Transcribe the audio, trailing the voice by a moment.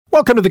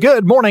Welcome to the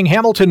Good Morning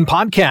Hamilton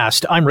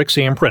podcast. I'm Rick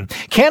Samprin.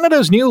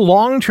 Canada's new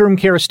long-term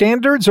care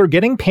standards are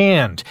getting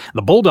panned.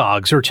 The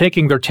Bulldogs are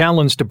taking their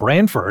talons to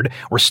Brantford.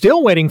 We're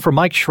still waiting for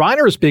Mike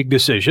Schreiner's big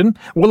decision.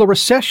 Will a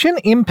recession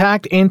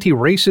impact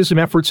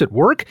anti-racism efforts at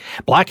work?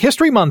 Black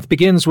History Month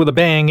begins with a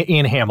bang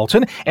in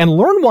Hamilton. And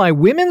learn why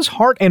women's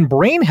heart and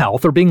brain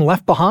health are being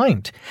left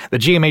behind. The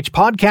GMH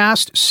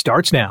podcast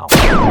starts now.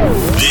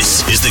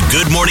 This is the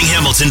Good Morning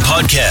Hamilton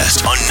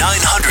podcast on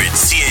 900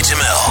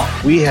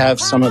 CHML. We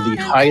have some of the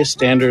highest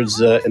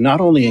standards,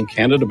 not only in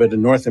Canada, but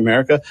in North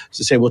America,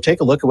 to say, we'll take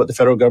a look at what the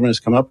federal government has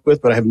come up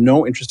with, but I have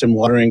no interest in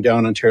watering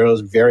down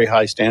Ontario's very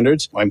high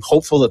standards. I'm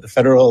hopeful that the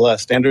federal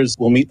standards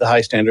will meet the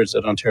high standards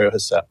that Ontario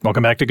has set.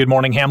 Welcome back to Good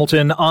Morning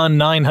Hamilton on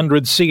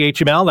 900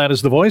 CHML. That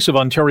is the voice of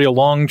Ontario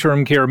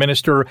Long-Term Care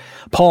Minister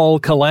Paul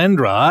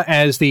Calandra,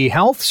 as the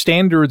Health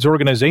Standards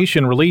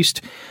Organization released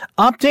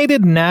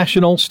updated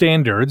national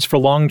standards for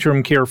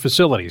long-term care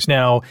facilities.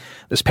 Now,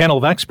 this panel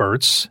of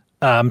experts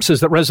says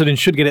that residents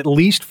should get at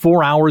least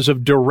 4 hours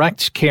of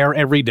direct care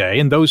every day,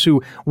 and those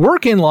who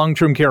work in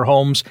long-term care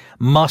homes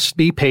must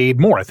be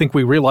paid more. I think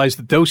we realize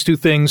that those two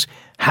things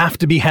have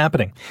to be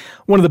happening.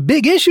 One of the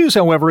big issues,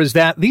 however, is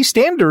that these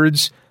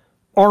standards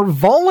are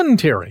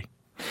voluntary.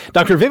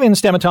 Dr. Vivian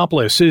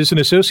Stamatopoulos is an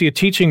associate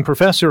teaching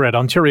professor at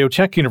Ontario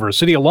Tech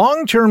University, a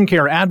long-term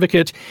care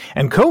advocate,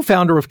 and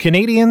co-founder of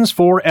Canadians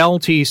for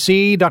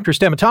LTC. Dr.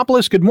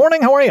 Stamatopoulos, good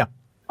morning. How are you?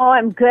 Oh,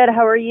 I'm good.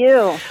 How are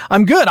you?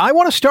 I'm good. I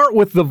want to start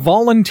with the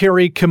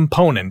voluntary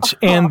component.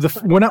 And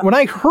when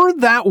I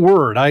heard that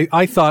word,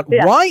 I thought,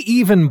 why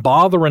even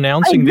bother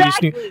announcing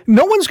these?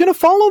 No one's going to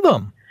follow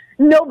them.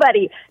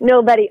 Nobody.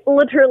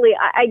 Literally,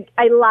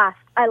 I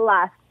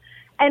laughed.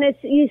 And it's,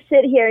 you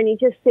sit here and you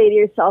just say to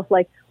yourself,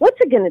 like, what's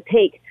it going to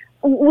take?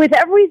 With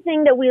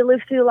everything that we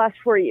lived through the last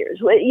 4 years,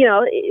 you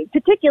know,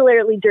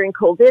 particularly during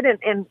COVID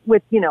and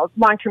with, you know,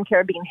 long-term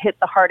care being hit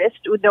the hardest,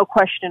 with no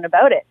question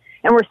about it.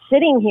 And we're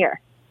sitting here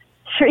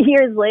 3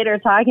 years later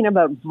talking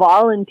about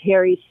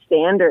voluntary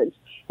standards,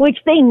 which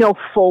they know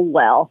full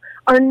well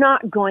are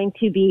not going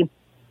to be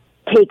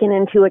taken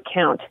into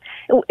account.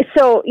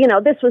 So, you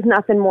know, this was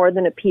nothing more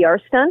than a PR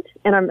stunt,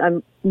 and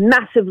I'm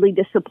massively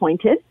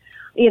disappointed,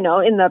 you know,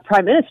 in the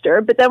Prime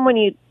Minister. But then when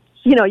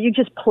you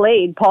just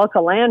played Paul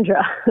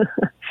Calandra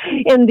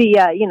in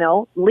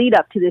the, lead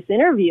up to this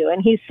interview,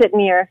 and he's sitting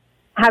here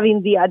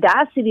having the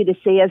audacity to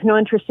say he has no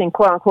interest in,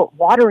 quote unquote,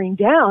 watering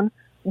down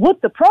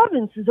what the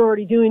province is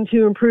already doing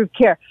to improve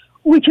care,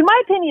 which in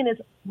my opinion is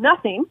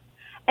nothing.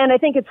 And I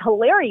think it's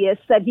hilarious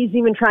that he's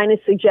even trying to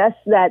suggest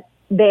that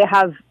they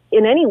have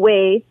in any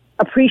way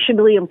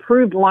appreciably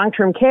improved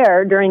long-term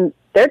care during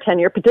their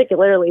tenure,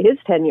 particularly his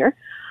tenure.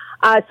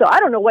 So I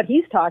don't know what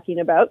he's talking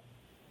about,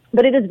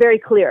 but it is very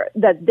clear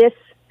that this,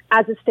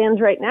 as it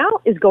stands right now,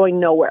 is going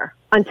nowhere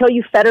until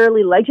you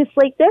federally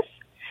legislate this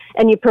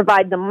and you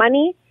provide the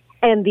money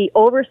and the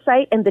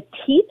oversight and the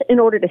teeth in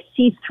order to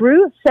see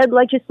through said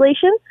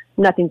legislation.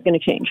 Nothing's going to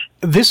change.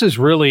 This is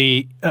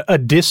really a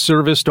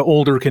disservice to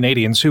older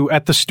Canadians who,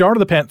 at the start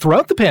of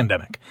throughout the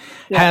pandemic,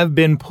 have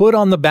been put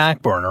on the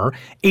back burner.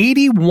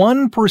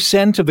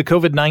 81% of the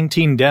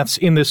COVID-19 deaths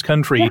in this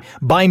country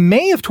by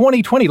May of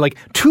 2020, like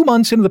 2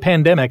 months into the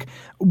pandemic,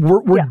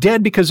 were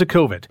dead because of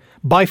COVID.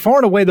 By far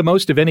and away the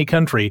most of any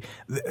country.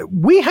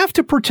 We have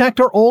to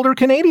protect our older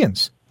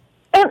Canadians.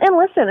 And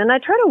listen, and I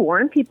try to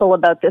warn people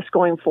about this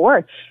going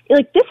forward.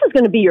 Like, this is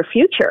going to be your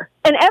future.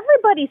 And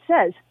everybody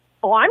says,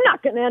 oh, I'm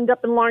not going to end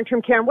up in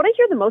long-term care. And what I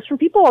hear the most from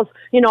people is,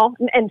 you know,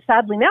 and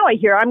sadly now I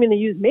hear I'm going to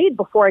use MAID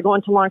before I go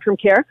into long-term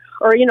care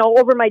or, you know,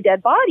 over my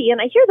dead body. And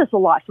I hear this a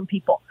lot from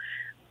people.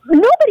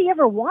 Nobody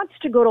ever wants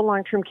to go to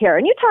long-term care.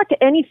 And you talk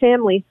to any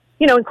family,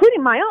 you know,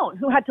 including my own,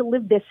 who had to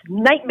live this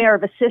nightmare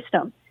of a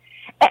system.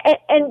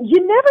 And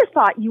you never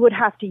thought you would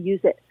have to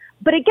use it.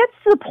 But it gets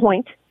to the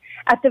point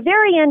at the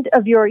very end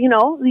of your, you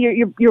know,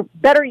 your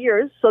better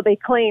years, so they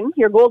claim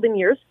your golden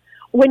years,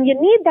 when you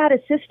need that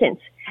assistance.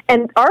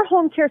 And our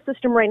home care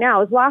system right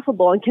now is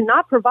laughable and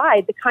cannot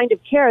provide the kind of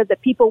care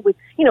that people with,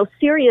 you know,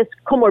 serious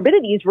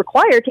comorbidities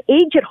require to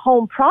age at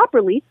home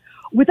properly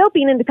without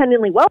being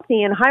independently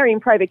wealthy and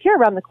hiring private care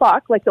around the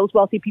clock, like those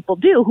wealthy people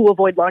do who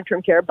avoid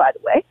long-term care, by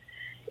the way.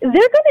 They're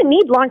going to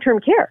need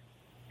long-term care,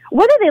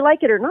 whether they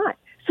like it or not.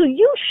 So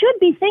you should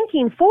be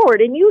thinking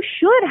forward, and you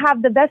should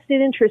have the vested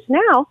interest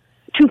now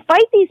to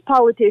fight these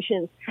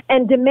politicians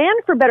and demand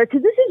for better,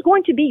 because this is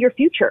going to be your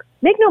future.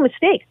 Make no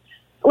mistake.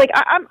 Like,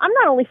 I'm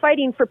not only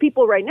fighting for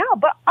people right now,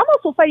 but I'm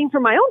also fighting for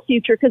my own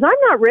future, because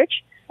I'm not rich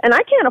and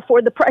I can't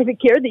afford the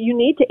private care that you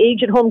need to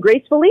age at home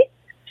gracefully.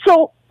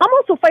 So I'm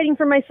also fighting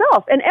for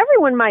myself, and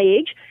everyone my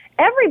age.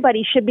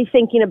 Everybody should be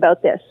thinking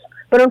about this.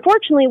 But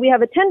unfortunately, we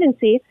have a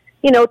tendency,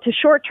 you know, to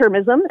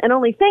short-termism and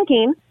only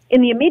thinking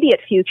in the immediate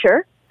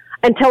future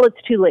until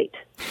it's too late.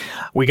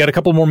 We got a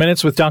couple more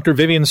minutes with Dr.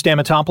 Vivian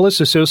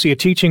Stamatopoulos, Associate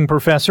Teaching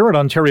Professor at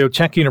Ontario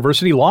Tech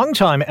University,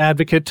 longtime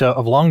advocate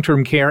of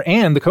long-term care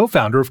and the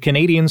co-founder of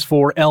Canadians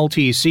for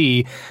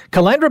LTC.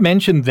 Calandra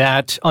mentioned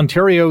that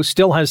Ontario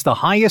still has the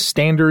highest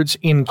standards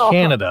in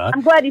Canada.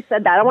 I'm glad you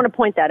said that. I want to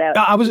point that out.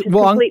 I'm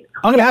going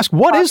to ask,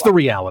 what is the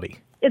reality?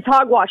 It's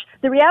hogwash.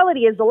 The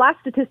reality is the last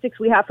statistics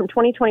we have from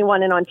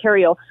 2021 in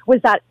Ontario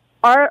was that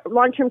our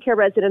long-term care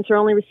residents are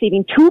only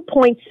receiving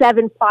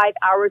 2.75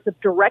 hours of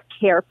direct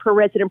care per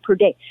resident per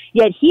day.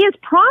 Yet he is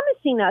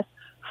promising us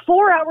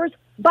 4 hours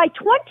by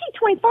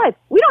 2025.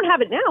 We don't have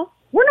it now.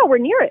 We're nowhere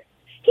near it.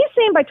 He's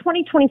saying by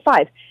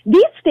 2025.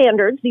 These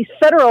standards, these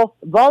federal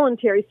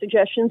voluntary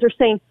suggestions are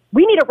saying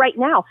we need it right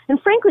now.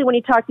 And frankly, when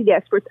you talk to the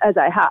experts, as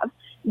I have,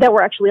 that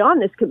were actually on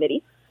this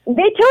committee,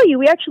 they tell you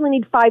we actually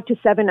need 5 to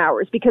 7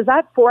 hours because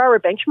that 4-hour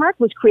benchmark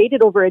was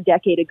created over a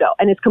decade ago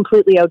and is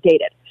completely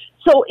outdated.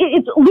 So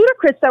it's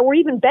ludicrous that we're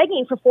even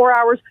begging for 4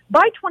 hours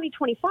by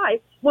 2025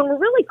 when we're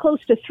really close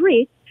to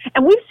 3.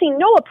 And we've seen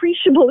no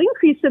appreciable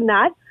increase in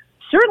that.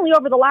 Certainly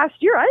over the last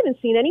year, I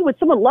haven't seen any. Would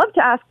someone love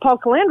to ask Paul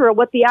Calandra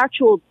what the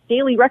actual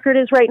daily record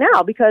is right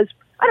now? Because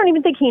I don't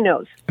even think he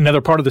knows.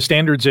 Another part of the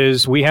standards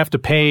is we have to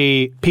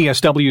pay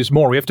PSWs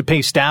more. We have to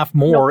pay staff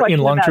more in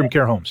long-term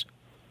care homes.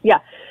 Yeah.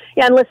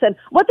 Yeah, and listen,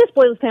 what this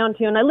boils down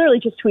to, and I literally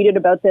just tweeted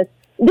about this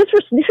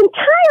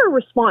entire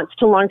response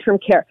to long-term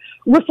care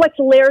reflects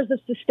layers of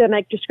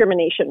systemic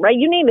discrimination, right?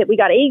 You name it. We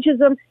got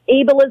ageism,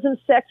 ableism,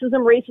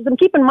 sexism, racism.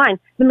 Keep in mind,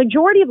 the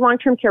majority of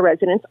long-term care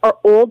residents are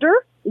older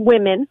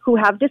women who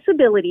have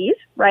disabilities,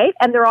 right?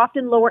 And they're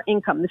often lower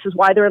income. This is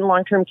why they're in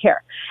long-term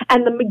care.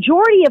 And the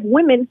majority of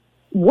women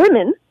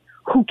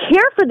who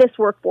care for this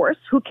workforce,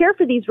 who care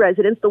for these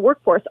residents, the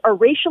workforce, are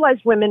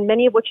racialized women,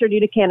 many of which are new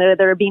to Canada,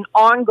 that are being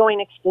ongoing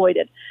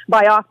exploited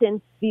by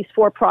often these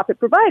for-profit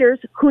providers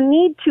who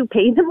need to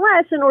pay them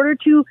less in order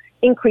to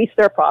increase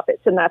their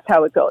profits. And that's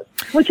how it goes.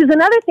 Which is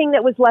another thing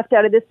that was left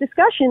out of this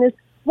discussion is,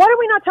 why are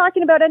we not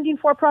talking about ending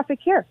for-profit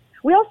care?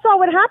 We all saw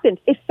what happened.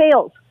 It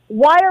fails.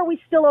 Why are we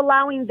still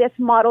allowing this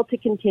model to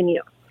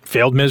continue?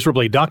 Failed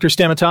miserably. Dr.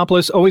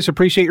 Stamatopoulos, always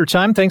appreciate your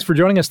time. Thanks for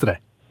joining us today.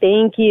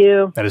 Thank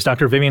you. That is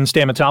Dr. Vivian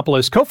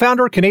Stamatopoulos,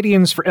 co-founder,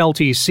 Canadians for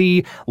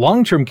LTC,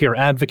 long-term care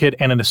advocate,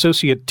 and an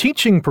associate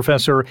teaching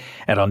professor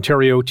at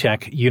Ontario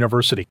Tech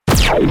University.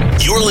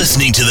 You're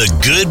listening to the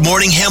Good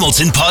Morning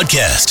Hamilton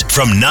podcast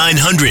from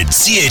 900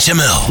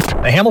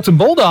 CHML. The Hamilton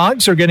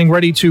Bulldogs are getting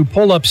ready to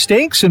pull up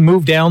stakes and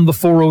move down the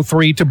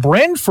 403 to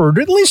Brantford,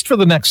 at least for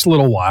the next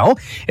little while.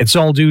 It's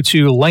all due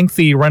to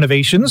lengthy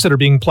renovations that are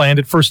being planned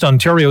at First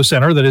Ontario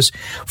Centre that is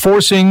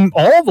forcing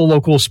all the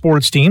local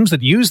sports teams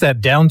that use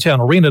that downtown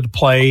arena to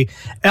play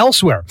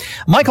elsewhere.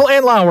 Michael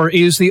Andlauer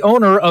is the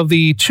owner of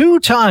the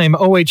two-time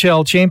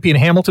OHL champion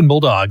Hamilton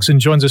Bulldogs and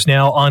joins us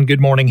now on Good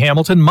Morning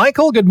Hamilton.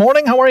 Michael, good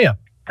morning. How are you?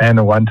 And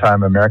a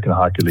one-time American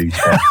Hockey League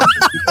champion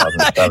in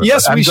 2007.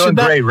 Yes, we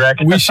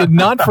should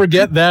not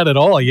forget that at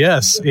all.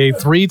 Yes, a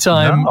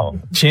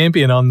three-time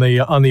champion on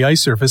the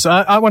ice surface.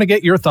 I want to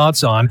get your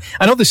thoughts on.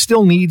 I know this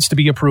still needs to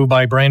be approved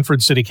by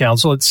Brantford City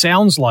Council. It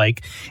sounds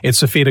like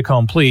it's a fait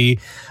accompli,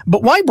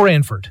 but why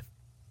Brantford?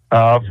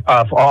 All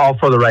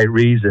for the right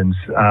reasons,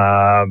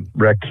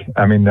 Rick.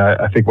 I mean,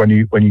 I think when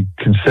you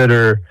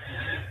consider,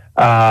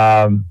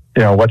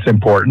 what's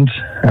important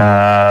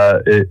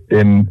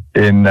in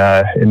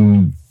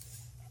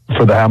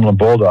for the Hamilton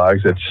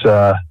Bulldogs, it's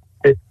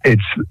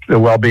the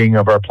well-being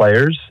of our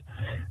players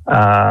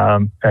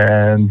and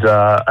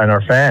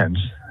our fans.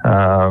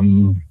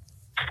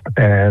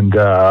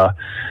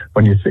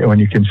 When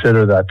you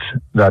consider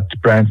that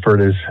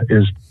Brantford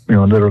is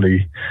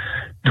literally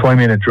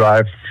 20-minute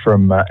drive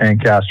from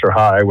Ancaster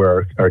High,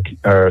 where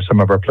some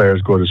of our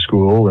players go to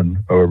school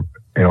or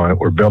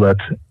billet,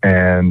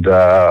 and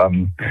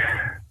then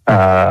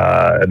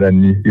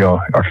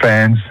our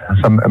fans.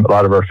 A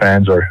lot of our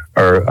fans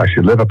are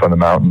actually live up on the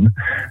mountain,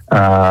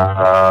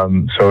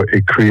 so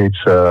it creates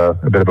a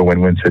bit of a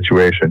win-win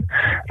situation.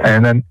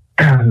 And then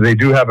they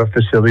do have a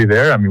facility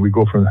there. I mean, we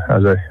go from,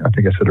 as I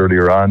think I said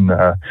earlier on,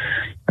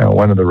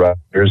 one of the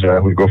riders,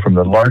 we go from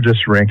the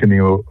largest rink in the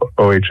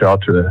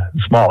OHL to the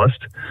smallest.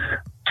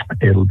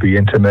 It'll be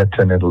intimate,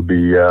 and it'll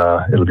be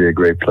a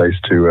great place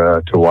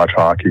to watch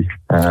hockey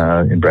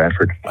in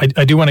Brantford.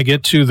 I do want to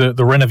get to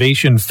the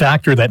renovation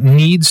factor that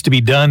needs to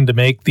be done to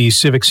make the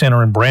Civic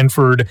Centre in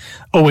Brantford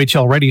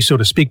OHL ready, so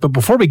to speak. But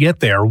before we get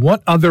there,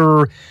 what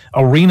other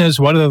arenas,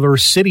 what other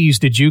cities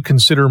did you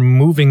consider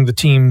moving the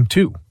team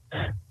to?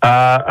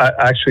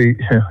 Actually,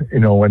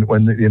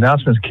 when the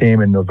announcements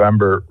came in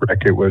November,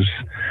 Rick, it was,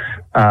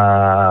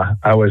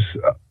 I was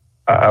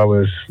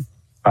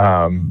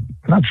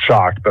not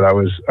shocked, but I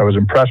was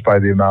impressed by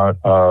the amount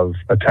of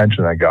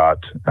attention I got,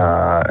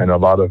 and a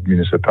lot of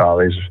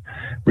municipalities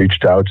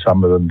reached out.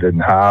 Some of them didn't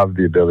have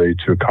the ability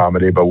to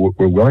accommodate, but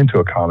were willing to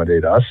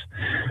accommodate us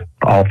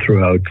all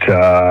throughout,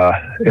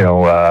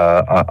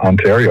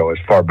 Ontario, as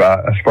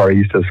far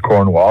east as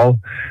Cornwall.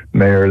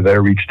 Mayor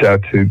there reached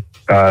out to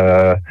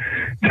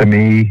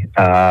me,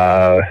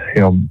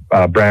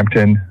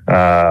 Brampton.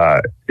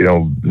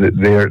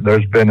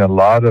 There's been a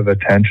lot of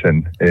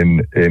attention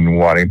in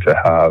wanting to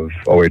have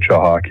OHL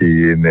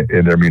hockey in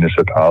their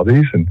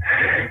municipalities, and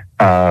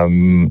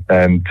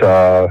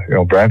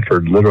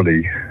Brantford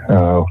literally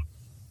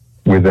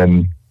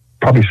within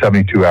probably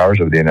 72 hours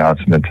of the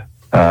announcement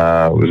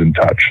was in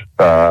touch.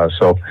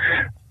 So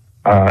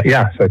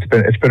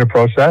it's been a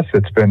process.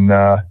 It's been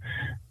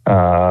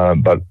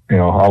But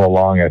all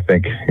along, I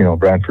think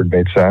Brantford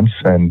made sense,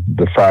 and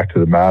the fact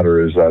of the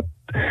matter is that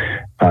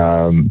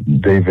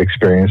they've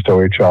experienced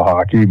OHL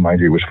hockey.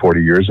 Mind you, it was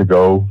 40 years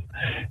ago,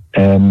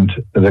 and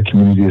the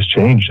community has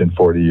changed in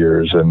 40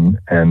 years, and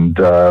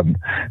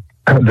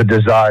the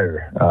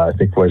desire, I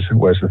think, was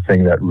the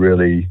thing that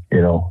really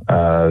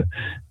to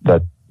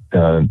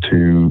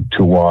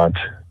want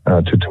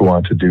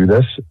to do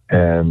this,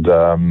 and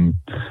that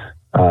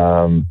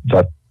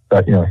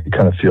it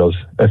kind of feels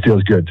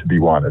good to be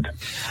wanted.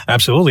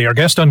 Absolutely. Our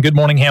guest on Good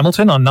Morning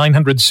Hamilton on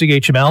 900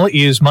 CHML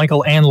is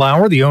Michael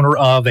Andlauer, the owner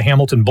of the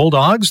Hamilton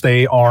Bulldogs.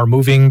 They are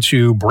moving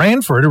to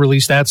Brantford, or at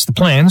least that's the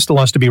plan. Still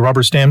has to be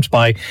rubber stamped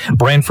by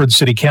Brantford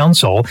City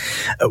Council.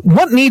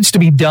 What needs to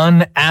be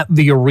done at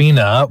the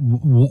arena?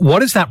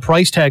 What does that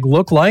price tag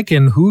look like,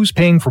 and who's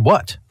paying for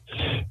what?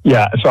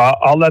 Yeah, so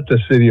I'll let the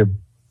city of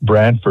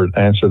Brantford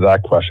answer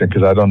that question,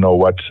 because I don't know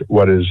what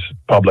is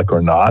public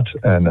or not,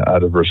 and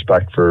out of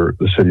respect for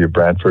the city of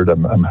Brantford,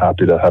 I'm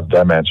happy to have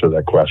them answer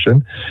that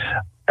question.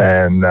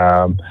 And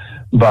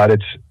but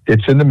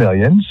it's in the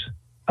millions.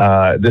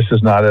 This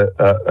is not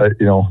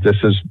this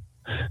is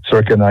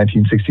circa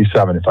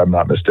 1967, if I'm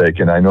not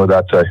mistaken. I know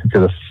that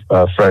because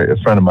a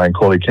friend of mine,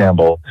 Coley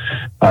Campbell,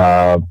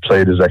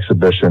 played his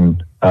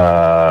exhibition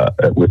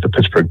with the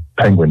Pittsburgh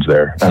Penguins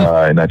there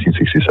in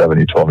 1967.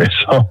 He told me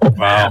so.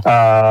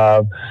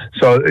 Wow.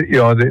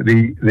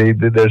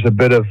 There's a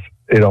bit of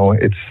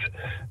it's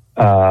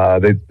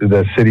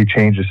the city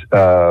changes,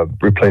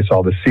 replace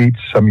all the seats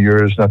some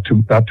years not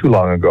too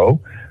long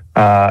ago.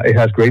 It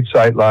has great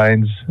sight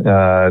lines.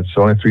 It's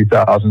only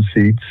 3,000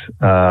 seats,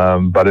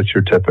 but it's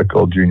your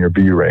typical junior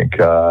B rink.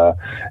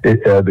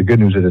 The good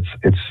news is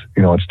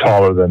it's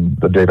taller than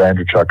the Dave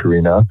Andreychuk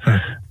Arena,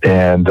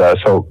 and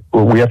so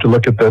we have to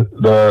look at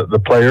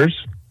the players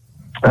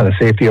and the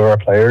safety of our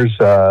players.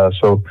 There's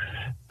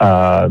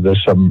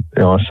some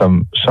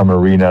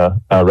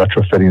arena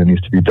retrofitting that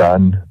needs to be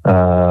done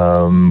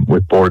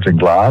with boards and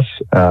glass.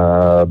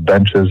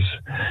 Benches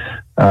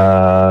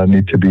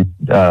need to be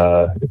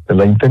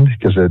lengthened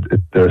because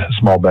they're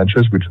small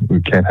benches.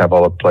 We can't have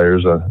all the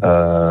players.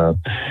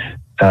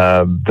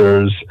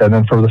 And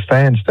then from the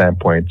fan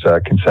standpoint,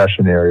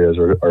 concession areas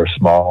are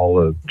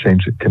small.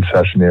 Change the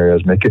concession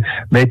areas. Make it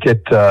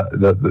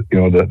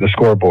the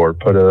scoreboard.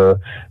 Put a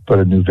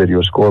new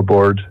video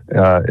scoreboard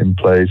in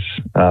place.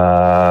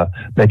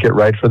 Make it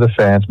right for the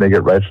fans. Make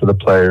it right for the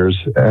players,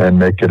 and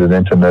make it an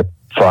intimate,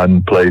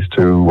 fun place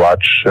to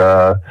watch,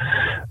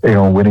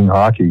 winning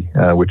hockey,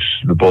 which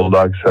the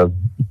Bulldogs have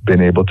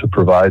been able to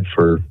provide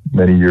for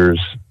many years.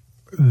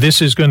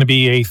 This is going to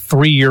be a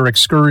 3-year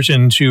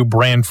excursion to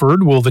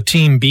Brantford. Will the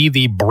team be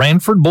the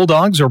Brantford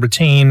Bulldogs or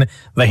retain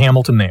the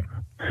Hamilton name?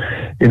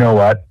 You know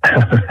what?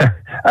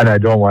 And I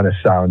don't want to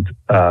sound,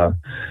 I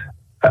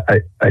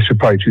should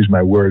probably choose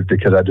my words,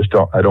 because I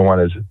don't want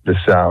it to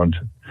sound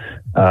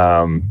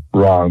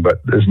wrong,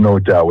 but there's no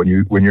doubt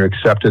when you're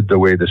accepted the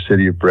way the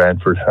city of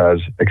Brantford has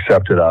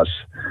accepted us,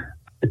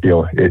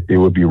 it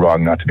would be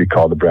wrong not to be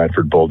called the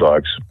Brantford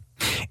Bulldogs.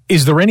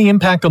 Is there any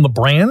impact on the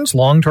brand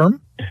long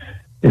term?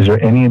 Is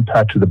there any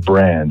impact to the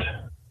brand?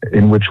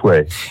 In which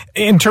way?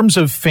 In terms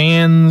of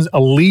fans'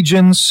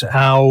 allegiance,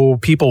 how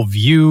people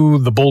view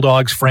the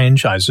Bulldogs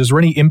franchise, is there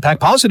any impact,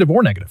 positive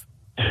or negative?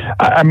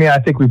 I mean, I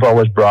think we've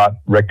always brought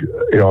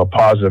a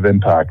positive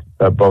impact,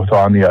 both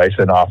on the ice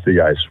and off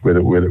the ice,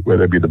 whether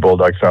it be the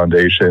Bulldog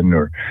Foundation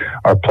or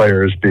our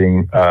players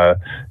being,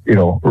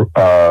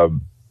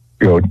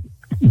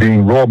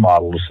 being role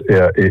models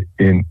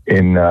in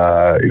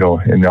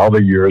all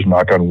the years,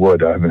 knock on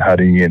wood, I haven't had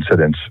any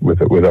incidents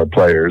with our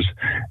players,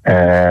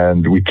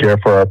 and we care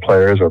for our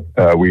players.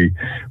 We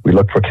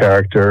look for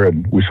character,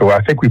 and so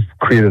I think we've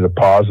created a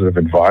positive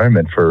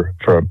environment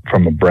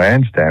from a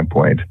brand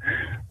standpoint.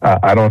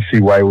 I don't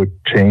see why it would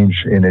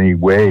change in any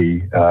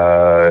way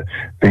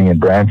being in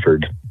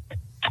Brantford.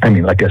 I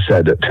mean, like I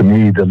said, to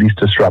me, the least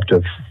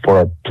disruptive for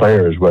our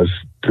players was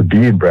to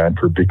be in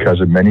Brantford, because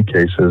in many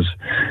cases,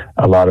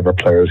 a lot of our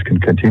players can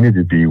continue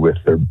to be with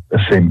their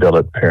same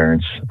billet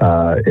parents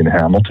in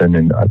Hamilton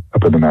and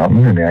up in the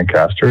mountain in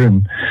Ancaster,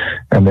 and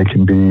they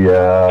can be,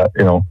 so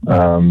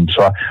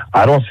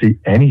I don't see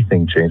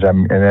anything change. I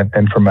mean,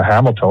 and from a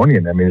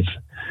Hamiltonian, I mean, it's,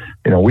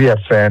 we have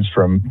fans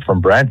from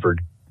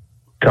Brantford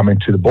coming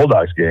to the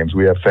Bulldogs games.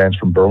 We have fans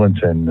from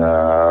Burlington.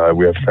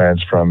 We have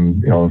fans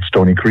from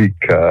Stony Creek,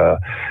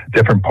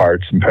 different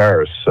parts in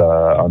Paris,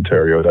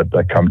 Ontario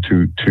that come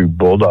to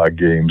Bulldog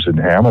games in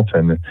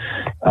Hamilton.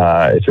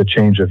 It's a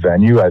change of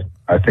venue. I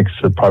think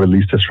it's probably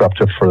least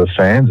disruptive for the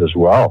fans as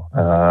well.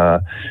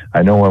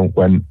 I know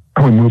when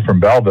we moved from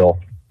Belleville,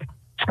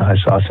 I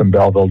saw some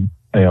Belleville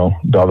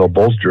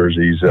Bulls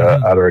jerseys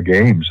at our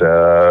games.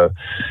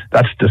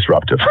 That's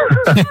disruptive,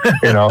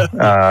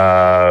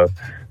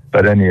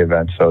 But any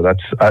event, so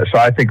that's so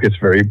I think it's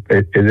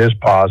it is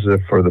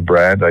positive for the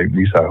brand. At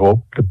least I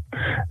hope that,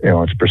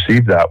 it's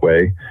perceived that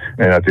way.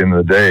 And at the end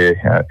of the day,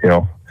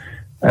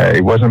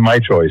 it wasn't my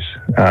choice,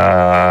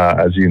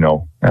 as you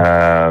know,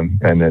 and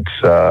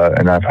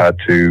I've had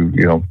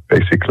to,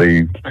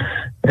 basically,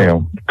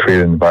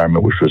 create an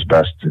environment which was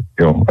best.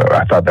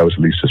 I thought that was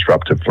the least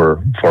disruptive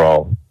for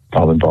all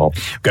involved.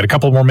 Got a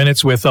couple more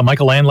minutes with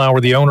Michael Andlauer,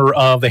 the owner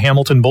of the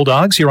Hamilton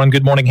Bulldogs, here on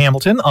Good Morning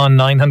Hamilton on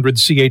 900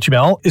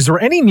 CHML. Is there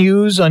any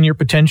news on your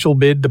potential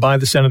bid to buy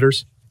the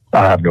Senators?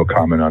 I have no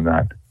comment on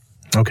that.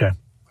 Okay.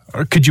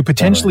 Or could you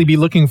potentially be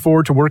looking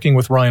forward to working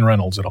with Ryan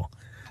Reynolds at all?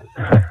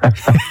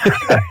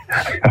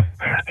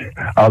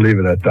 I'll leave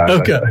it at that.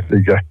 Okay. I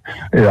think,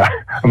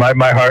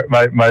 my heart,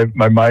 my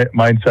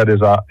mindset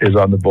is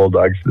on the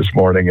Bulldogs this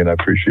morning, and I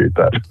appreciate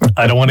that.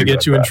 I don't want to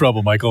get you in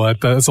trouble, Michael.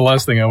 That's the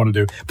last thing I want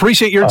to do.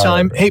 Appreciate your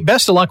time. Hey,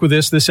 best of luck with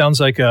this. This sounds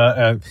like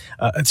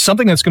it's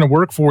something that's going to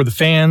work for the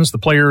fans, the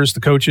players,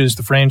 the coaches,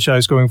 the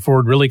franchise going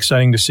forward. Really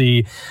exciting to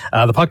see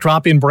the puck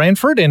drop in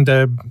Brantford and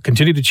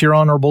continue to cheer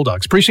on our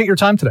Bulldogs. Appreciate your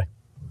time today.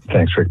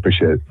 Thanks, Rick.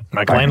 Appreciate it.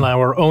 Michael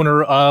Andlauer,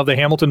 owner of the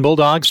Hamilton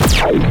Bulldogs.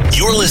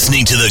 You're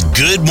listening to the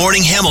Good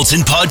Morning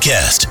Hamilton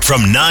podcast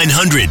from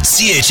 900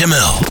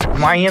 CHML.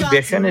 My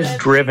ambition is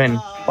driven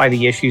by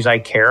the issues I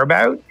care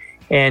about,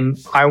 and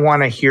I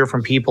want to hear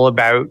from people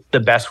about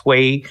the best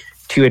way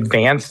to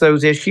advance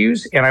those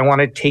issues, and I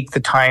want to take the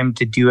time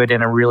to do it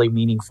in a really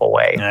meaningful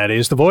way. That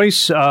is the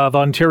voice of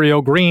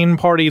Ontario Green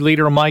Party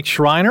leader Mike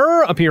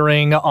Schreiner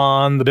appearing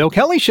on the Bill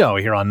Kelly Show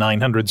here on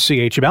 900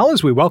 CHML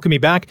as we welcome you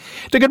back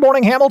to Good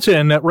Morning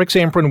Hamilton. Rick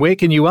Zamprin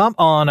waking you up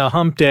on a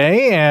hump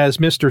day as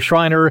Mr.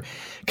 Schreiner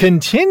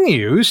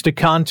continues to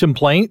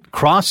contemplate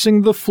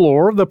crossing the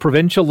floor of the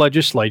provincial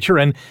legislature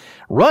and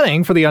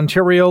running for the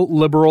Ontario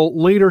Liberal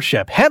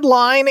leadership.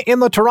 Headline in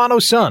the Toronto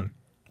Sun: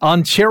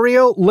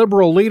 Ontario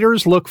Liberal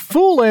leaders look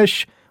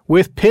foolish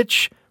with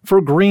pitch for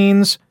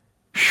Greens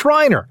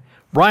Schreiner.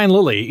 Brian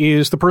Lilly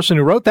is the person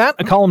who wrote that,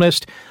 a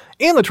columnist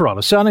in the Toronto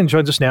Sun, and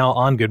joins us now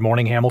on Good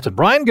Morning Hamilton.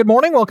 Brian, good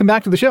morning. Welcome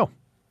back to the show.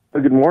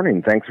 Good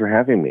morning. Thanks for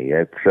having me.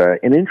 It's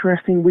an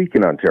interesting week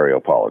in Ontario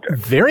politics.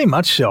 Very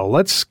much so.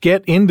 Let's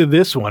get into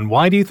this one.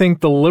 Why do you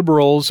think the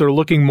Liberals are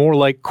looking more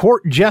like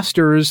court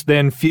jesters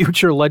than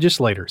future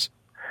legislators?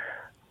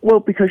 Well,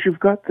 because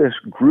you've got this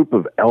group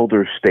of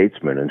elder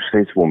statesmen and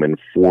stateswomen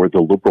for the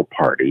Liberal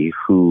Party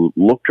who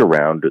looked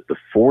around at the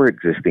four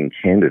existing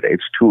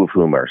candidates, two of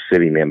whom are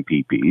sitting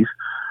MPPs,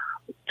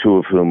 two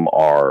of whom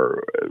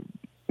are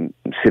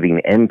sitting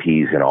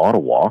MPs in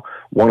Ottawa,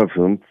 one of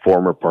whom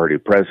former party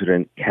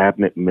president,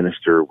 cabinet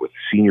minister with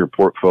senior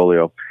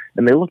portfolio,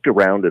 and they looked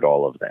around at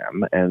all of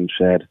them and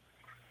said,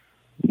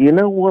 you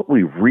know what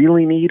we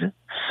really need?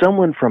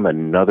 Someone from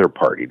another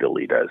party to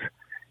lead us.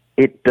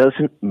 It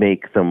doesn't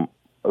make them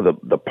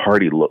the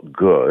party look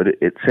good.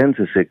 It sends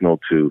a signal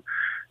to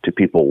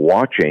people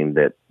watching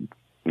that,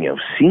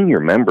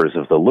 senior members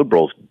of the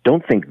Liberals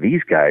don't think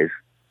these guys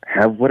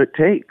have what it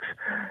takes.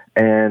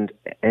 And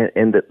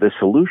that the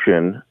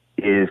solution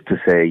is to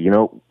say,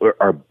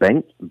 our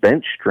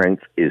bench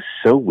strength is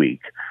so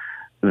weak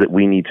that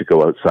we need to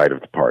go outside of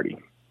the party.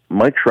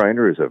 Mike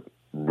Schreiner is a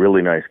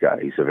really nice guy.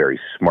 He's a very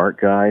smart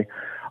guy.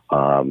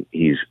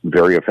 He's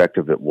very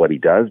effective at what he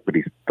does, but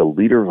he's the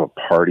leader of a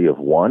party of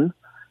one.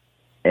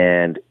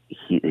 And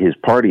his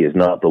party is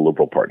not the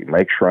Liberal Party.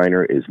 Mike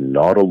Schreiner is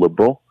not a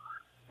Liberal.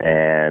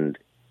 And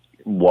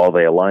while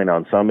they align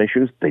on some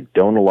issues, they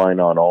don't align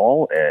on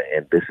all.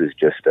 And this is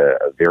just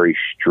a very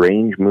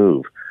strange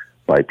move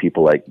by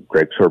people like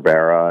Greg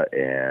Sorbara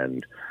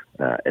and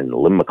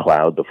Lynn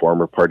McLeod, the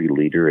former party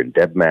leader, and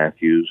Deb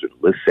Matthews and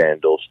Liz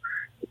Sandals,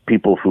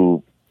 people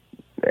who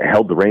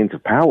held the reins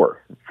of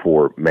power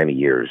for many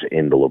years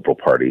in the Liberal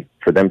Party.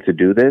 For them to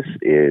do this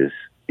is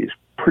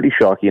pretty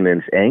shocking,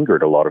 and it's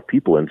angered a lot of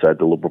people inside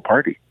the Liberal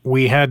Party.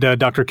 We had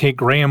Dr. Kate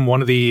Graham,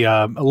 one of the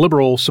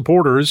Liberal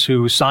supporters,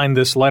 who signed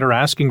this letter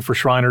asking for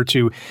Schreiner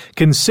to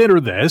consider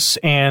this.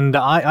 And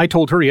I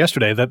told her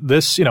yesterday that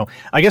this,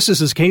 I guess this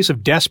is a case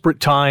of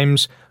desperate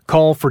times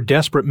call for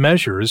desperate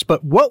measures.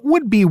 But what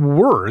would be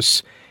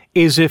worse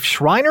is if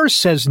Schreiner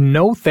says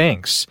no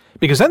thanks,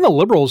 because then the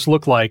Liberals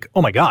look like,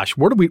 oh my gosh,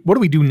 what do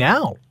we do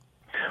now?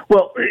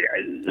 Well,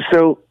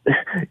 so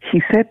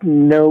he said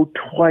no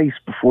twice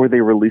before they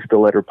released the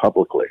letter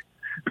publicly,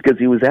 because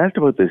he was asked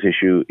about this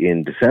issue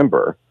in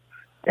December,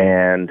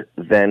 and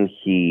then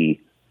he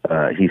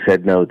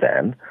said no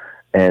then.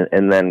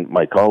 And then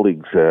my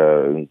colleagues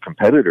and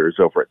competitors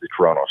over at the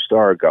Toronto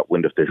Star got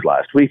wind of this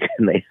last week,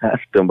 and they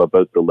asked him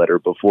about the letter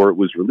before it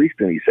was released,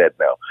 and he said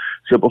no.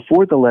 So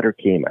before the letter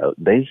came out,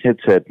 they had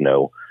said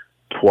no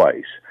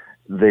twice.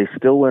 They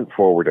still went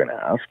forward and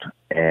asked,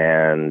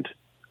 and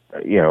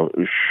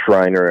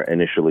Schreiner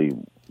initially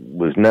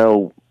was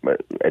no,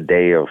 a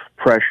day of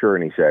pressure,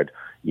 and he said,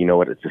 you know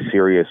what, it's a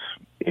serious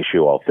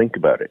issue, I'll think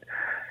about it.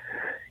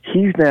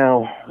 He's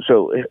now,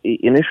 so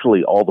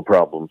initially all the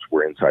problems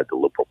were inside the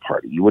Liberal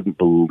Party. You wouldn't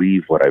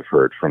believe what I've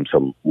heard from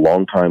some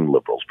longtime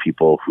Liberals,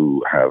 people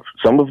who have,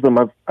 some of them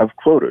I've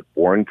quoted.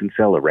 Warren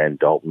Kinsella ran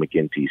Dalton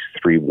McGuinty's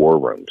 3 war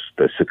rooms,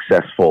 the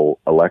successful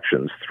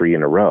elections 3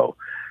 in a row.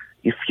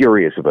 He's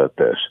furious about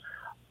this.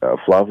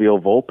 Flavio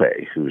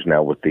Volpe, who's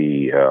now with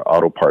the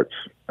Auto Parts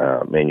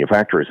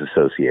Manufacturers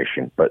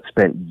Association, but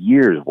spent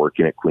years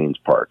working at Queen's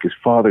Park. His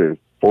father,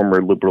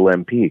 former Liberal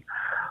MP,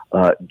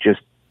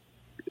 just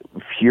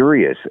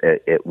furious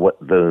at what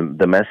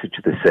the message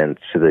that sends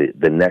to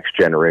the next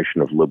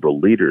generation of Liberal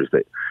leaders,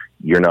 that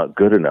you're not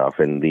good enough,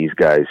 and these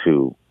guys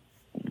who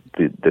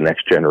the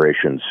next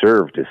generation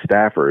served as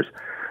staffers,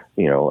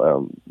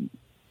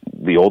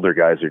 the older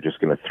guys are just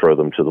going to throw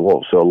them to the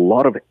wolves. So a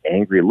lot of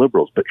angry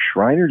Liberals, but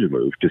Schreiner's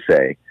move to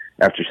say,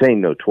 after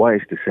saying no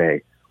twice, to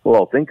say, well,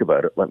 I'll think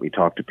about it, let me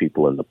talk to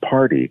people in the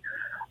party.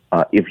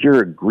 If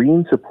you're a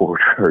Green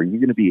supporter, are you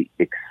going to be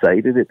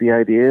excited at the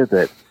idea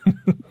that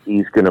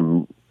he's going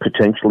to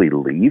potentially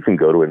leave and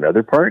go to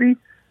another party?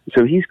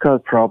 So he's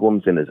caused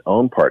problems in his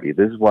own party.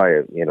 This is why,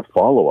 in a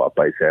follow-up,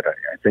 I said,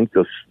 I think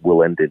this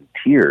will end in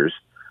tears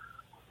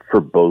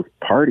for both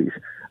parties.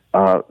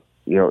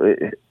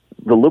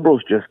 The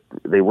Liberals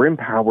they were in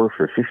power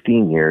for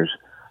 15 years.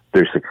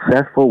 They're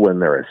successful when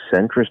they're a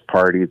centrist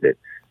party that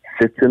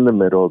sits in the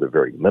middle, the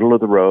very middle of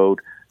the road.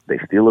 They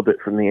steal a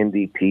bit from the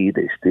NDP.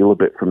 They steal a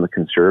bit from the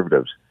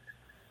Conservatives.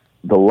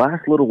 The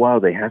last little while,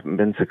 they haven't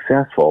been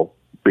successful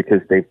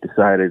because they've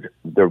decided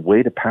their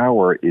way to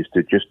power is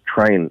to just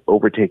try and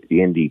overtake the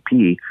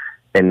NDP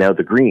and now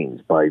the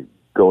Greens by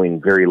going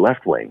very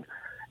left-wing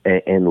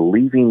and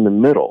leaving the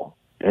middle.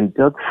 And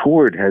Doug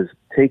Ford has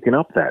taken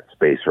up that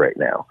space right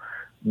now.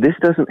 This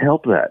doesn't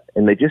help that.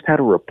 And they just had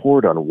a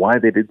report on why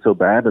they did so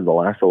bad in the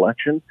last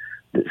election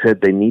that said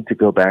they need to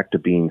go back to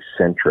being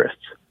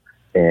centrists.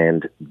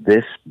 And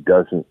this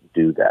doesn't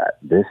do that.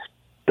 This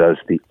does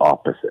the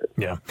opposite.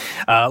 Yeah.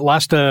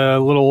 Last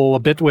little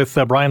bit with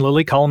Brian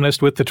Lilley,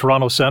 columnist with the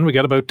Toronto Sun. We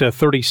got about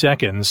 30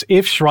 seconds.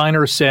 If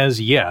Schreiner says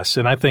yes,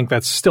 and I think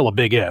that's still a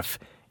big if,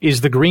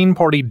 is the Green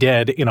Party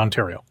dead in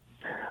Ontario?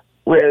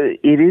 Well,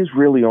 it is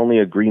really only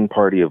a Green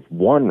Party of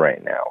one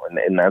right now,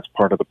 and that's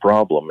part of the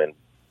problem. And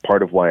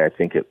part of why I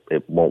think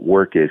it won't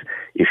work is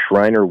if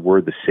Schreiner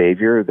were the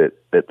savior that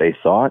they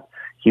thought,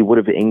 he would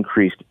have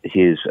increased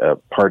his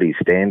party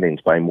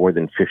standings by more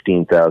than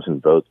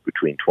 15,000 votes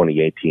between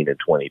 2018 and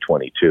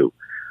 2022.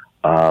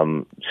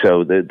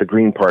 So the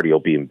Green Party will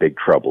be in big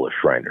trouble if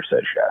Schreiner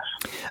says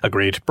yes.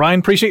 Agreed.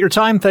 Brian, appreciate your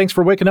time. Thanks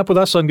for waking up with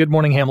us on Good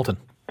Morning Hamilton.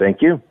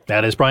 Thank you.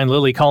 That is Brian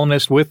Lilley,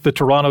 columnist with the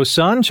Toronto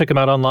Sun. Check him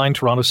out online,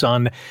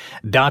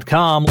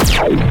 torontosun.com.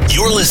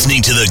 You're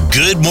listening to the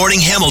Good Morning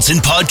Hamilton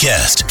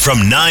podcast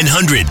from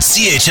 900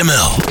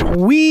 CHML.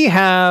 We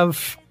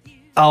have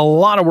a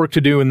lot of work to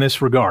do in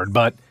this regard,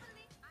 but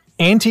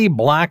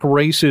anti-black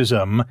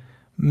racism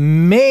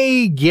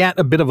may get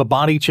a bit of a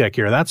body check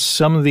here. That's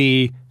some of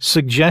the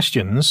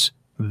suggestions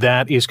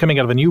that is coming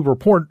out of a new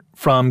report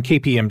from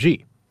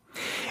KPMG.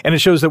 And it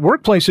shows that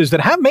workplaces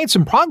that have made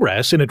some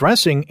progress in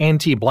addressing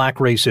anti-black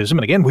racism,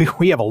 and again,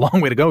 we have a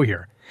long way to go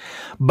here,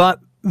 but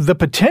the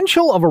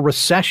potential of a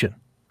recession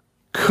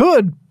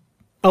could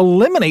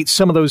eliminate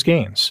some of those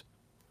gains,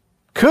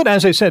 could,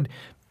 as I said,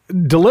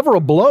 deliver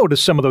a blow to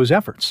some of those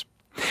efforts.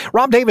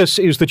 Rob Davis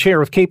is the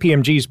chair of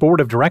KPMG's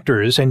board of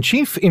directors and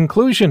chief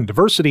inclusion,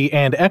 diversity,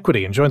 and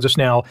equity, and joins us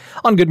now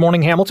on Good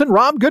Morning Hamilton.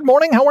 Rob, good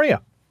morning. How are you?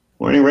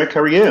 Morning, Rick. How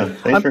are you?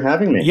 Thanks for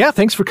having me. Yeah,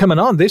 thanks for coming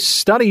on. This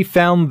study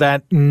found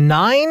that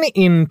 9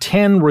 in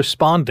 10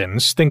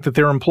 respondents think that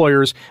their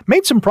employers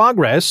made some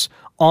progress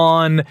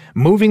on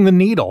moving the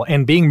needle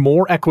and being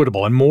more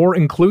equitable and more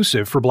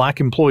inclusive for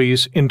black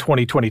employees in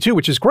 2022,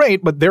 which is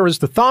great. But there is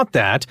the thought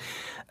that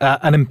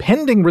an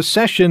impending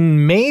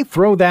recession may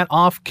throw that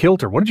off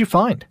kilter. What did you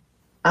find?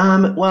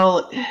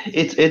 Well,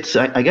 it's.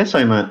 I guess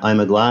I'm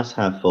a glass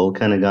half full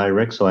kind of guy,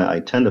 Rick. So I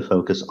tend to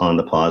focus on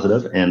the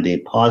positive, and the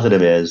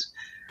positive is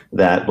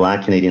that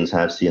Black Canadians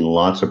have seen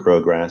lots of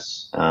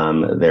progress.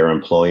 Their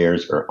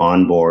employers are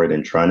on board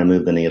and trying to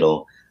move the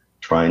needle,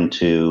 trying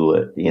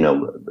to,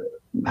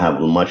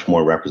 have much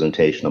more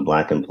representation of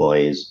Black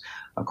employees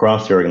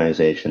across the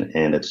organization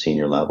and at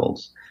senior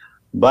levels.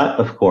 But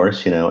of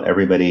course,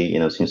 everybody,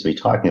 seems to be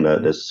talking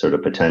about this sort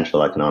of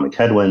potential economic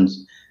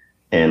headwinds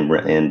and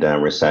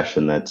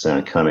recession that's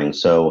coming.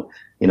 So,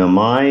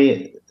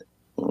 my,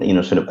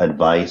 sort of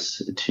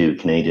advice to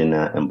Canadian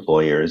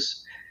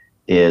employers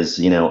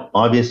is,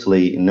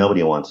 obviously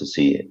nobody wants to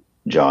see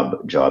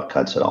job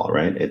cuts at all,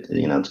 right?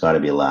 It's got to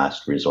be a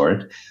last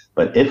resort.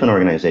 But if an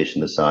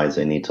organization decides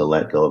they need to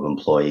let go of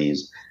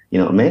employees,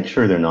 make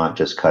sure they're not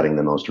just cutting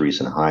the most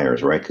recent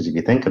hires, right? Because if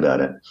you think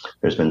about it,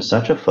 there's been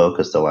such a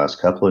focus the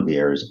last couple of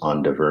years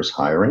on diverse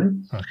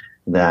hiring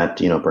that,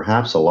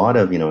 perhaps a lot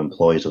of,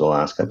 employees of the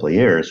last couple of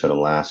years sort of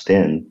last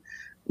in,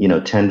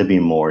 tend to be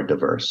more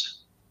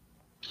diverse,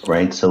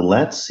 right? So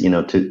let's,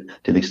 to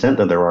the extent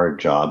that there are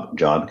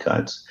job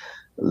cuts,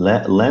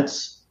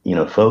 let's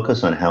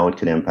focus on how it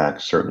could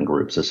impact certain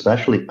groups,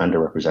 especially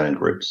underrepresented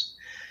groups.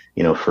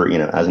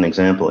 As an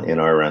example, in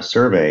our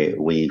survey,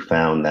 we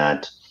found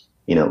that,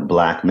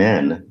 Black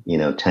men,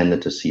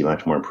 tended to see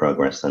much more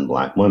progress than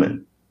Black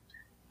women,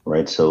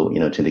 right? So,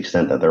 to the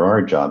extent that there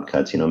are job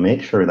cuts,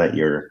 make sure that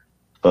you're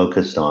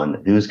focused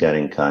on who's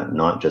getting cut,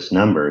 not just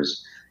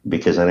numbers,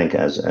 because I think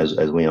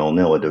as we all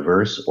know, a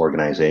diverse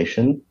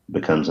organization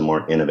becomes a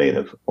more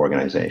innovative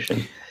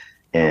organization.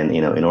 And,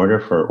 in order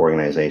for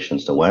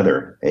organizations to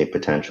weather a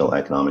potential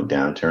economic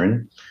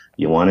downturn,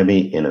 you want to be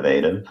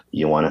innovative,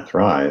 you want to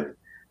thrive,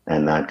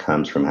 and that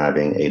comes from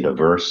having a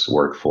diverse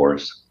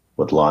workforce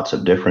with lots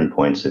of different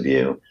points of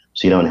view.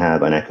 So you don't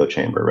have an echo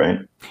chamber, right?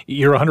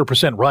 You're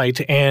 100%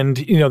 right. And,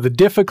 the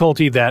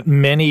difficulty that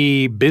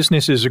many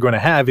businesses are going to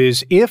have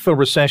is if a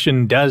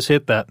recession does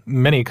hit, that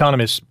many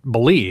economists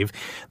believe,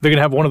 they're going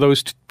to have one of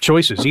those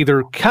choices,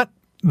 either cut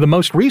the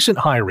most recent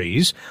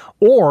hirees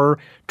or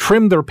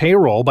trim their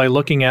payroll by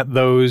looking at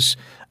those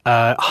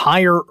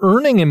higher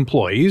earning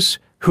employees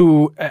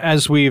who,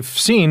 as we've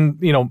seen,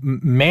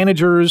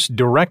 managers,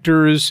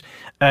 directors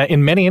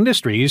in many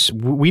industries,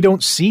 we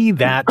don't see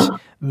that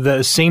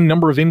the same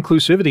number of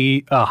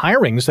inclusivity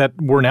hirings that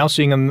we're now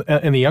seeing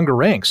in the younger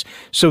ranks.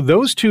 So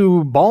those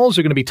two balls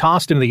are going to be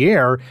tossed into the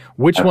air.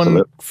 Which Absolutely.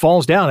 One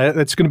falls down?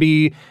 It's going to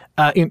be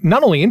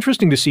not only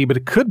interesting to see, but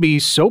it could be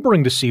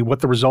sobering to see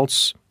what the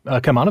results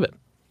come out of it.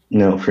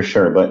 No, for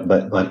sure.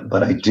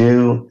 But I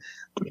do,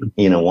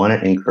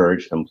 want to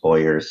encourage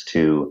employers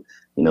to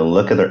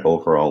look at their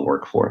overall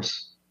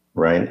workforce,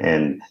 right?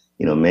 And,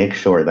 make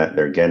sure that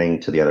they're getting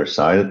to the other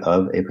side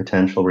of a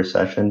potential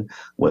recession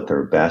with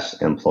their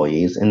best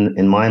employees.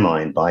 In my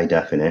mind, by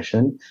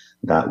definition,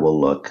 that will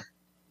look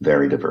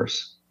very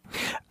diverse.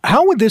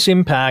 How would this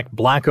impact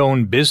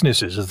Black-owned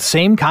businesses? Is it the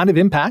same kind of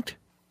impact?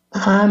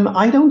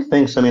 I don't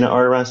think so. I mean,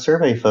 our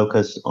survey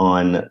focused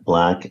on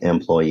Black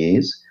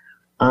employees.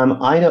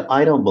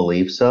 I don't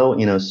believe so.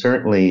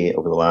 Certainly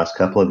over the last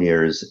couple of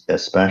years,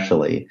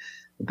 especially,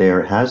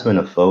 there has been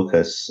a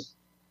focus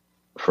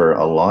for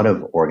a lot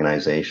of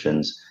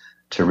organizations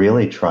to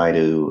really try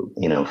to,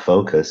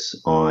 focus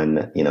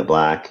on,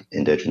 Black,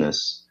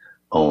 Indigenous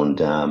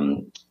owned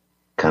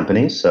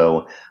companies.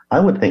 So I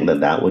would think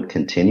that would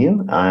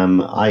continue.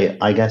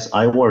 I guess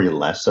I worry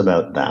less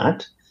about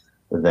that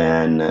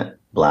than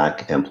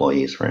Black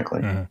employees,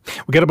 frankly.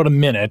 We got about a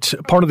minute.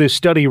 Part of this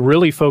study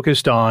really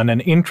focused on an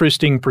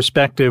interesting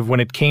perspective when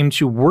it came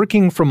to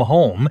working from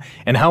home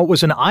and how it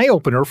was an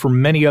eye-opener for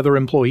many other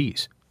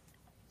employees.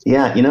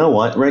 Yeah, you know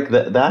what, Rick,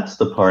 that's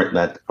the part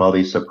that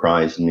probably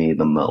surprised me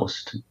the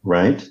most,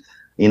 right?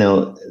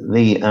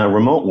 The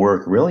remote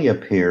work really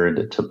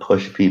appeared to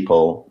push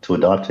people to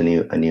adopt a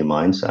new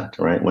mindset,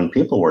 right? When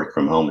people work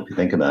from home, if you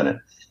think about it,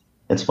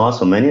 it's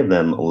possible many of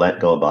them let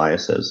go of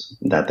biases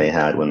that they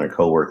had when their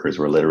coworkers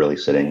were literally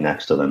sitting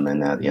next to them in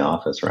the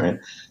office, right?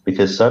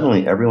 Because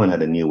suddenly everyone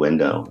had a new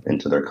window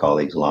into their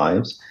colleagues'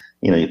 lives.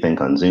 You think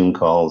on Zoom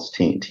calls,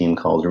 team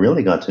calls, we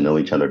really got to know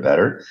each other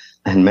better.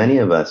 And many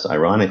of us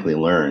ironically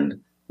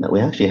learned that we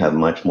actually have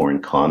much more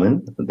in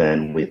common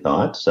than we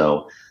thought.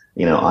 So,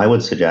 I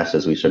would suggest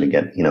as we sort of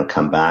get,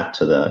 come back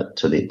to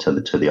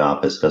the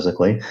office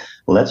physically,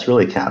 let's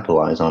really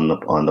capitalize on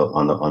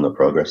the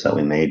progress that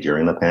we made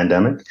during the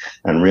pandemic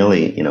and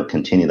really,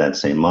 continue that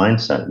same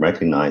mindset,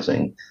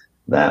 recognizing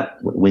that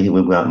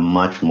we've got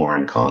much more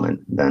in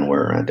common than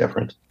we're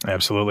different.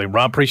 Absolutely.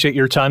 Rob, appreciate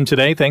your time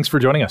today. Thanks for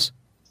joining us.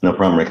 No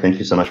problem, Rick. Thank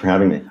you so much for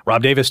having me.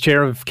 Rob Davis,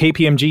 chair of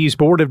KPMG's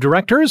Board of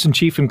Directors and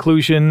Chief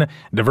Inclusion,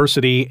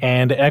 Diversity,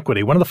 and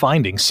Equity. One of the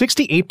findings,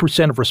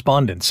 68% of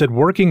respondents said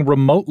working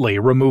remotely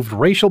removed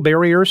racial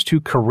barriers to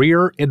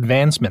career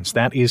advancements.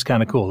 That is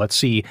kind of cool. Let's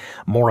see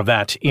more of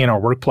that in our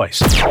workplace.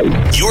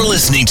 You're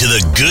listening to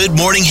the Good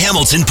Morning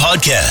Hamilton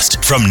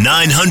podcast from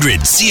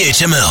 900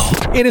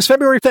 CHML. It is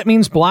February. That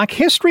means Black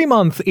History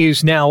Month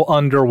is now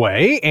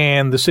underway,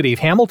 and the city of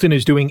Hamilton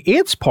is doing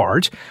its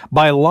part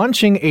by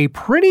launching a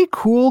pretty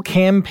cool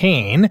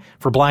campaign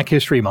for Black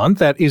History Month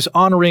that is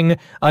honoring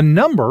a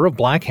number of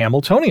Black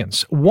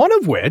Hamiltonians, one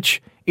of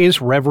which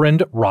is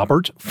Reverend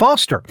Robert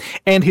Foster.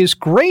 And his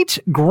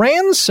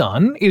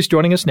great-grandson is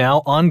joining us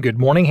now on Good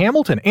Morning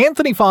Hamilton.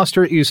 Anthony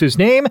Foster is his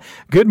name.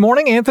 Good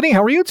morning, Anthony.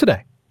 How are you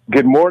today?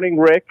 Good morning,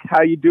 Rick.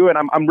 How you doing?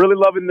 I'm really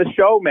loving the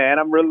show, man.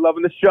 I'm really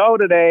loving the show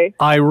today.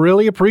 I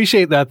really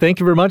appreciate that. Thank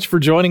you very much for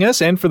joining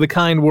us and for the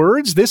kind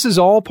words. This is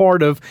all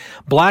part of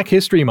Black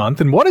History Month.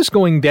 And what is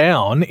going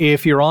down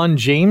if you're on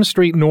James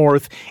Street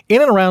North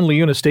in and around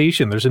LiUNA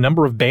Station? There's a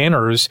number of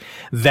banners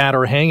that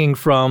are hanging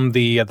from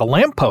the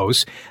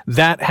lampposts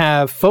that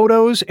have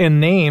photos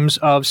and names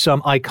of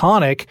some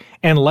iconic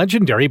and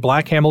legendary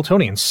Black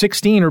Hamiltonians.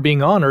 16 are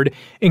being honored,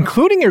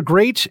 including your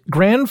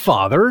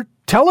great-grandfather.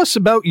 Tell us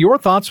about your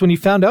thoughts when you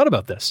found out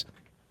about this.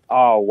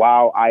 Oh,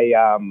 wow.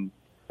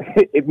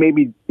 It made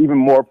me even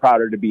more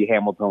prouder to be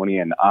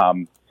Hamiltonian.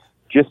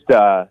 Just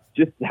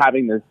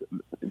having this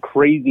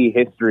crazy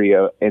history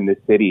in the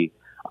city.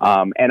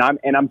 And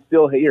I'm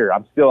still here.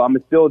 I'm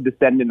still a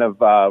descendant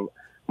of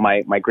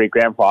my great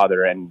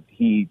grandfather, and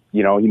he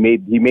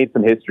made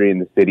some history in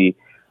the city,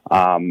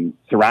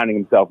 surrounding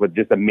himself with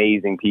just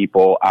amazing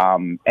people.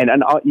 And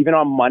even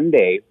on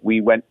Monday,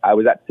 I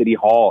was at City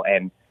Hall,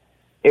 and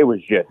it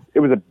was just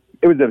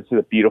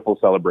a beautiful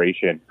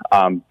celebration.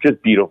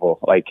 Just beautiful.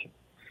 Like,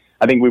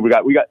 I think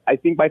I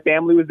think my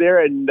family was there,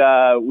 and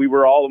we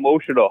were all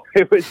emotional.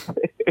 It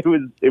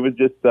was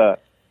just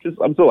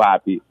I'm so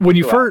happy. When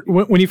you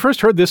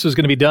first heard this was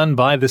going to be done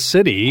by the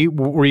city,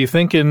 were you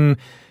thinking,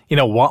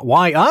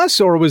 why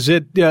us? Or was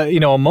it,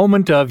 a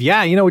moment of,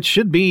 it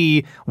should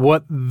be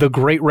what the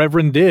great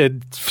Reverend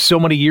did so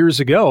many years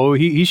ago.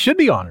 He should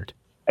be honored.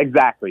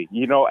 Exactly.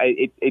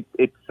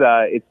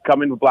 It's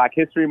coming with Black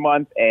History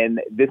Month,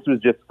 and this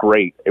was just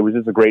great. It was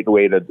just a great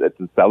way to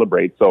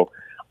celebrate. So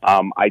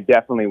I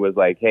definitely was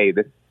like, hey,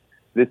 this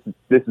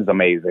is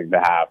amazing to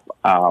have.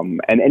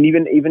 And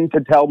even to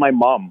tell my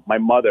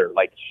mother,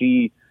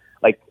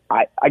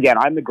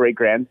 I'm the great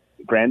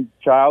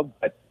grandchild,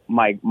 but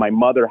my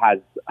mother has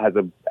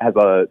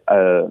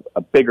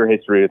a bigger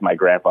history with my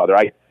grandfather.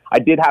 I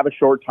did have a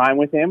short time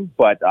with him,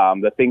 but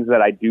the things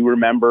that I do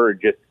remember are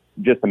just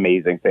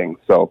amazing things.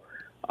 So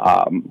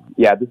I'm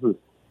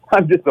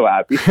just so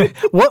happy.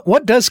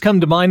 What does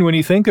come to mind when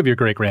you think of your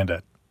great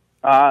granddad?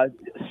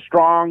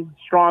 Strong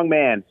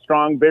man,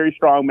 very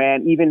strong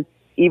man.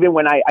 Even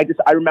when I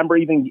remember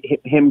even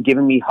him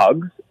giving me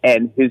hugs,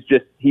 and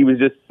he was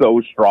just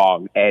so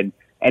strong, and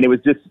it was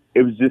just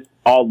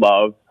all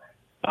love.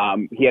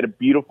 He had a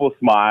beautiful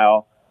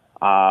smile.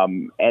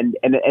 And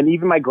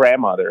even my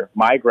grandmother,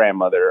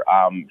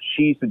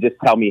 she used to just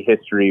tell me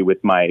history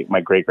with my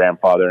great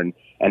grandfather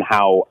and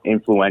how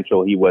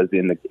influential he was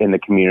in the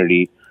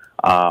community,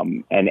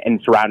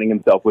 and surrounding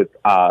himself with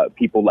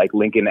people like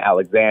Lincoln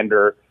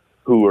Alexander,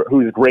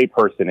 who's a great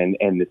person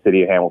in the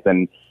city of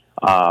Hamilton.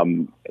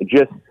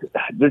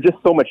 There's just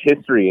so much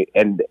history,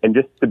 and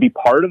just to be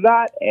part of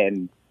that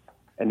and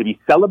to be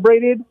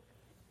celebrated,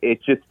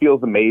 it just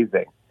feels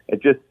amazing.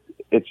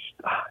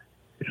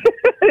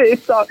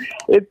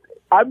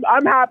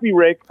 I'm happy,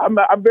 Rick. I'm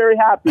very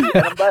happy,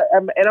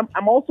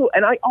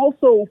 and I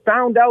also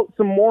found out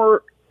some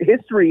more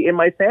history in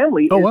my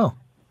family. Oh wow!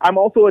 I'm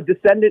also a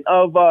descendant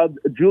of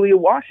Julia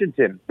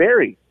Washington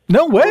Berry.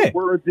 No way. So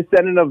we're a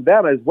descendant of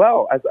them as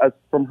well as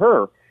from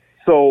her.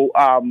 So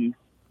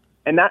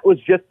and that was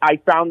I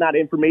found that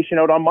information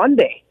out on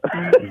Monday.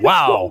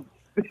 Wow.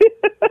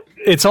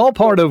 It's all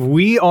part of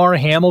We Are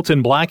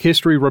Hamilton Black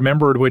History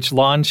Remembered, which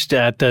launched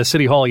at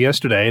City Hall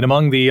yesterday. And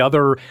among the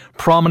other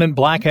prominent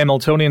Black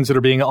Hamiltonians that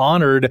are being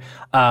honored,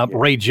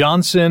 Ray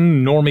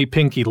Johnson, Normie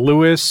Pinky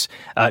Lewis,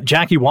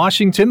 Jackie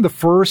Washington, the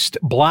first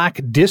Black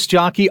disc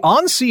jockey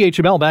on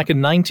CHML back in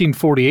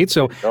 1948.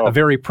 So a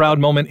very proud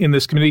moment in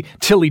this community.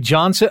 Tilly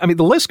Johnson. I mean,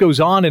 the list goes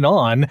on and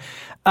on.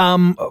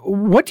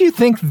 What do you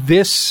think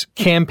this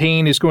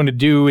campaign is going to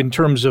do in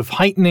terms of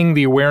heightening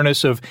the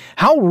awareness of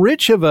how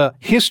rich of a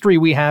history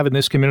we have in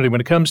this community when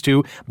it comes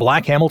to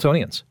Black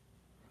Hamiltonians?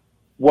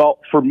 Well,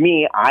 for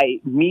me,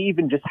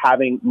 even just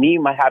having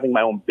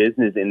my own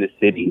business in the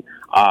city,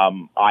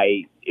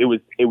 it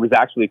was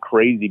actually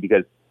crazy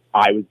because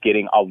I was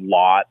getting a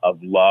lot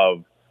of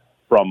love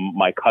from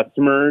my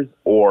customers,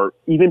 or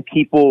even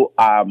people,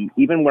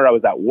 even where I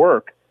was at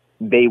work,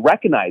 they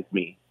recognized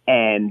me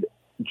and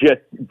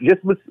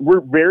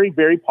we're very,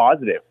 very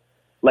positive.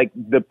 Like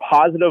the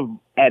positive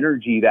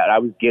energy that I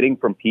was getting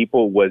from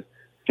people was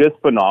just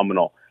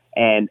phenomenal.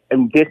 And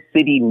this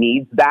city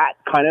needs that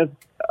kind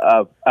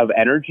of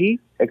energy,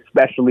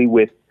 especially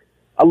with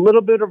a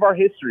little bit of our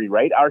history,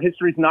 right? Our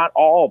history is not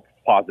all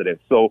positive.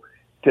 So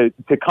to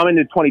come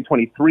into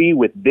 2023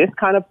 with this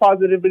kind of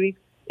positivity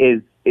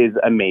is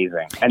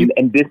amazing.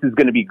 And this is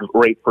going to be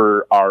great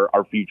for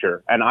our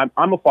future. And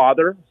I'm a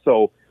father,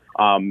 so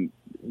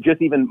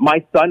just even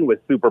my son was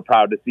super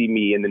proud to see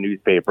me in the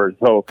newspaper.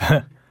 So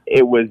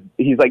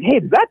he's like, hey,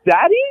 is that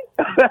Daddy?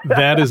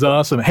 That is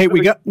awesome. Hey,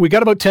 we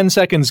got about 10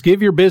 seconds.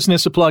 Give your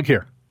business a plug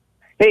here.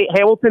 Hey,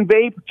 Hamilton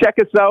Vape, check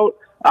us out.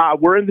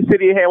 We're in the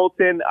city of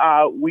Hamilton.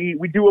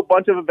 We do a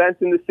bunch of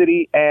events in the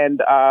city,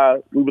 and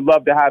we would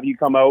love to have you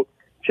come out.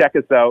 Check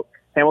us out.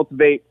 Hamilton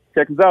Vape,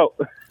 check us out.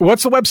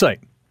 What's the website?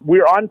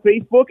 We're on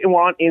Facebook and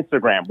we're on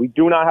Instagram. We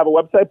do not have a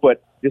website,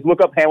 but just look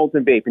up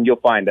Hamilton Vape and you'll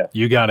find us.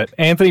 You got it.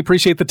 Anthony,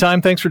 appreciate the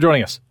time. Thanks for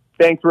joining us.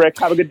 Thanks, Rick.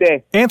 Have a good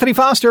day. Anthony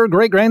Foster,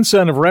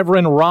 great-grandson of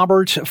Reverend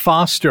Robert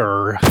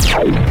Foster.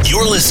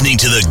 You're listening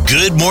to the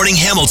Good Morning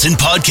Hamilton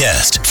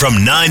podcast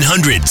from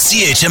 900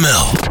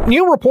 CHML.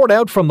 New report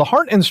out from the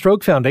Heart and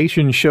Stroke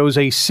Foundation shows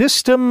a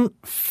system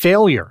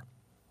failure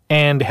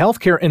and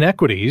healthcare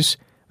inequities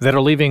that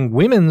are leaving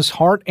women's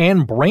heart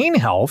and brain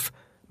health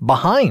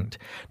behind.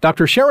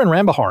 Dr. Sharon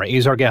Rambahar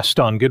is our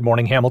guest on Good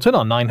Morning Hamilton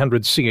on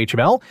 900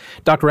 CHML.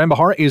 Dr.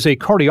 Rambahar is a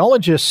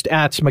cardiologist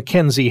at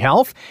Mackenzie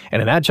Health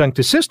and an adjunct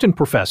assistant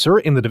professor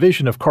in the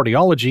Division of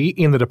Cardiology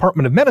in the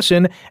Department of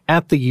Medicine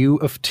at the U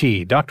of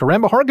T. Dr.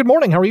 Rambahar, good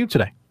morning. How are you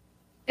today?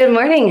 Good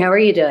morning. How are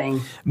you doing?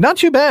 Not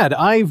too bad.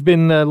 I've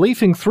been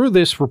leafing through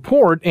this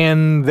report,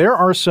 and there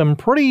are some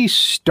pretty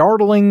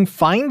startling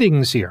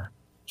findings here.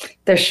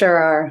 There sure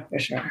are. There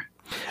sure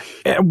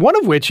are. One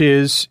of which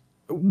is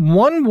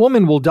one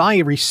woman will die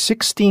every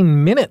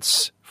 16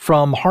 minutes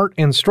from heart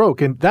and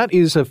stroke. And that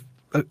is a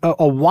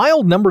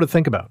wild number to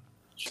think about.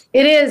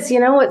 It is. You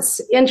know, what's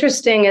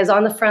interesting is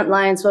on the front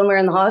lines when we're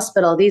in the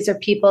hospital, these are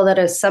people that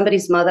are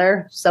somebody's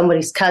mother,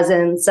 somebody's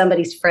cousin,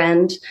 somebody's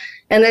friend.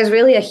 And there's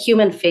really a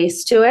human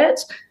face to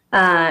it.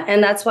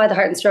 And that's why the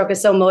Heart and Stroke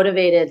is so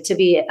motivated to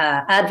be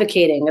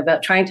advocating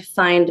about trying to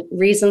find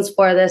reasons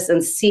for this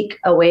and seek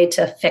a way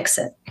to fix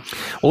it.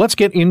 Well, let's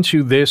get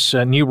into this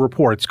new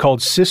report. It's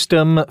called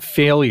System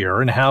Failure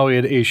and how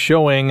it is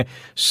showing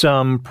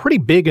some pretty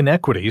big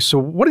inequities. So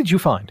what did you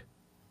find?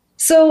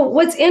 So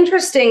what's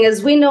interesting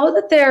is we know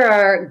that there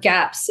are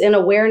gaps in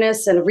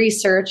awareness and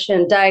research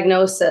and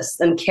diagnosis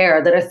and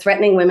care that are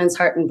threatening women's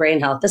heart and brain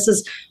health. This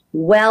is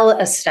well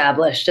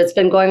established. It's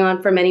been going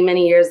on for many,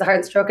 many years. The Heart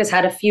and Stroke has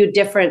had a few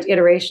different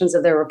iterations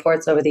of their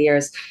reports over the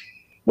years.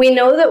 We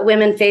know that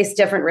women face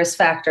different risk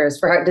factors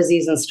for heart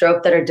disease and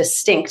stroke that are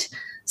distinct.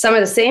 Some are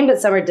the same, but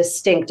some are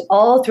distinct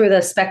all through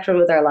the spectrum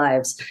of their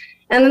lives.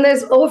 And then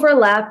there's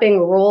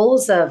overlapping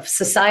roles of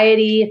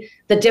society,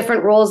 the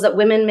different roles that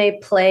women may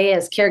play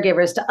as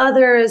caregivers to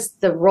others,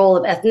 the role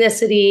of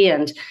ethnicity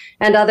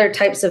and other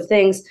types of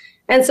things.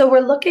 And so we're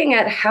looking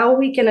at how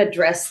we can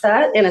address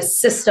that in a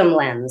system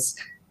lens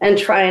and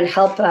try and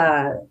help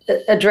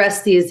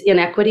address these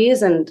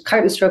inequities. And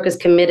Heart and Stroke is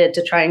committed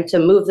to trying to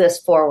move this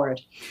forward.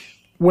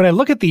 When I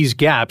look at these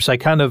gaps, I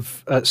kind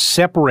of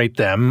separate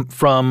them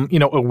from,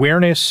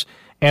 awareness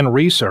and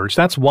research.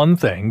 That's one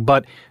thing.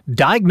 But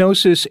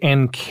diagnosis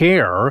and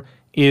care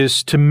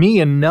is, to me,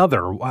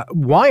 another.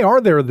 Why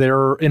are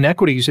there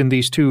inequities in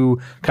these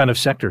two kind of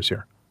sectors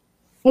here?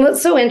 Well,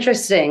 it's so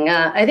interesting.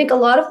 I think a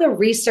lot of the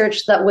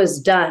research that was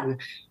done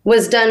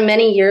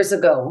many years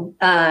ago,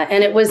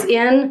 and it was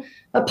in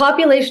a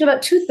population,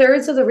 about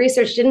 2/3 of the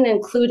research didn't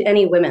include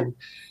any women.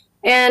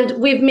 And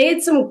we've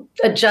made some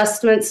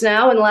adjustments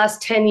now in the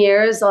last 10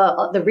 years.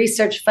 The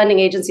research funding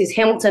agencies,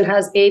 Hamilton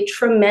has a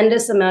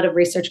tremendous amount of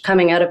research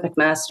coming out of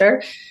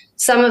McMaster.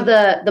 Some of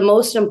the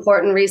most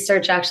important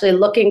research actually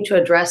looking to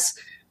address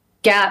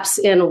gaps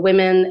in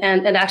women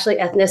and actually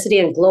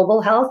ethnicity and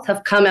global health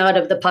have come out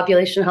of the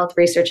Population Health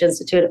Research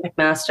Institute at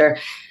McMaster.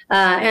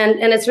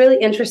 And it's really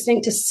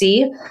interesting to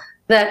see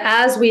that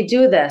as we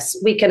do this,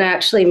 we can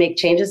actually make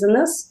changes in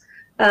this.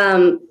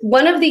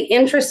 One of the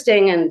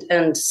interesting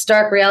and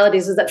stark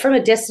realities is that from a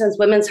distance,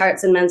 women's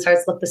hearts and men's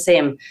hearts look the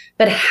same,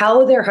 but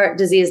how their heart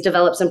disease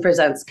develops and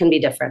presents can be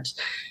different.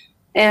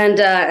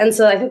 And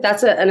so I think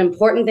that's an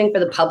important thing for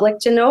the public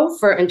to know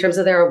in terms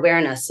of their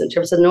awareness, in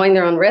terms of knowing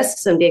their own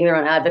risks and being their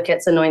own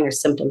advocates and knowing their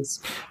symptoms.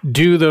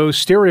 Do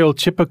those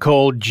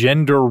stereotypical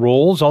gender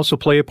roles also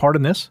play a part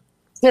in this?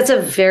 That's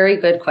a very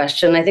good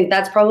question. I think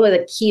that's probably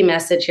the key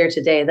message here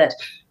today, that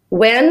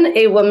when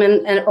a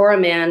woman or a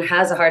man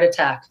has a heart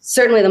attack,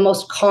 certainly the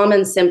most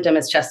common symptom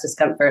is chest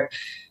discomfort.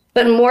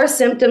 But more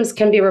symptoms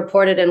can be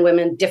reported in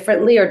women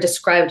differently or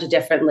described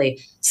differently.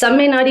 Some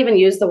may not even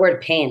use the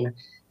word pain.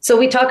 So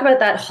we talk about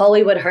that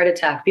Hollywood heart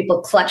attack.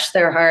 People clutch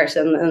their heart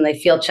and they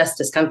feel chest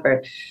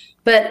discomfort.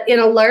 But in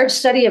a large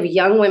study of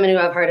young women who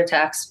have heart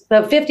attacks,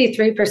 about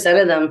 53%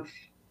 of them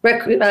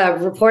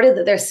reported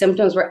that their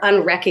symptoms were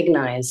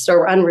unrecognized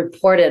or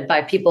unreported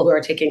by people who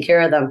are taking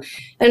care of them.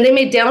 And they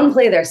may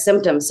downplay their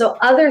symptoms. So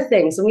other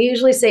things, and we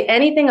usually say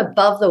anything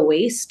above the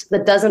waist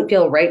that doesn't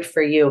feel right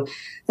for you.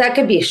 That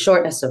could be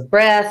shortness of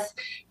breath.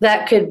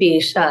 That could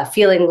be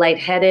feeling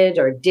lightheaded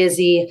or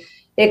dizzy.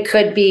 It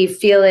could be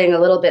feeling a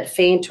little bit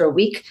faint or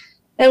weak.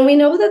 And we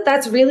know that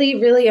that's really,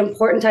 really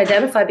important to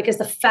identify, because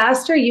the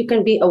faster you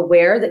can be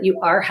aware that you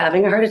are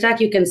having a heart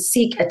attack, you can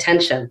seek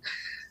attention.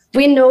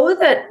 We know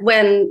that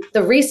when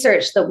the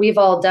research that we've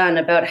all done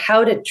about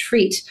how to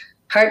treat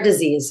heart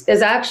disease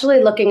is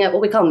actually looking at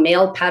what we call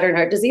male pattern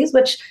heart disease,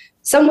 which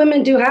some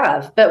women do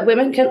have, but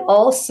women can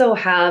also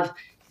have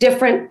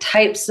different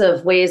types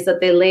of ways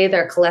that they lay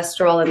their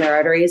cholesterol in their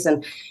arteries.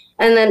 And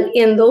then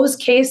in those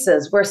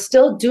cases, we're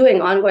still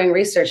doing ongoing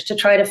research to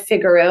try to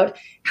figure out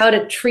how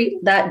to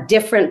treat that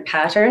different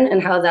pattern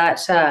and how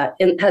that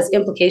has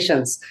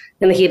implications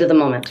in the heat of the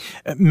moment.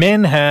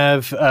 Men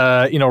have,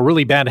 a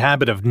really bad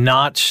habit of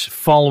not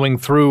following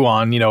through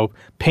on,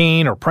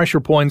 pain or pressure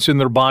points in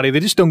their body.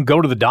 They just don't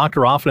go to the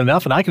doctor often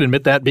enough. And I can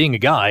admit that, being a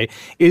guy.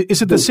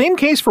 Is it the same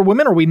case for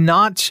women? Are we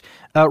not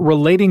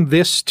relating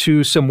this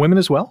to some women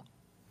as well?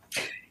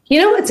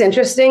 What's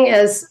interesting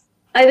is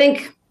I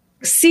think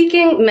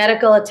seeking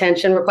medical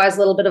attention requires a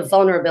little bit of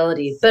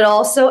vulnerability, but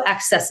also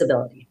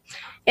accessibility.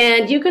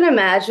 And you can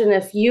imagine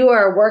if you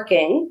are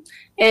working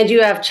and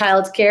you have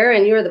childcare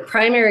and you're the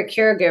primary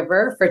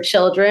caregiver for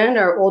children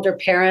or older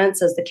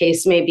parents, as the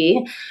case may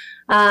be,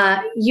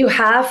 you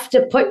have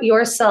to put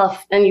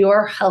yourself and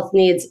your health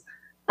needs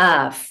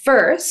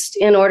first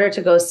in order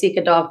to go seek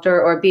a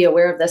doctor or be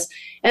aware of this.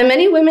 And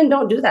many women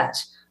don't do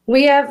that.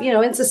 We have,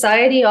 in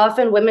society,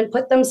 often women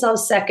put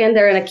themselves second.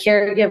 They're in a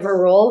caregiver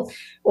role,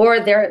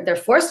 or they're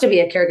forced to be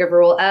a caregiver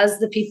role as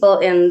the people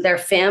in their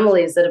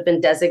families that have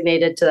been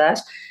designated to that.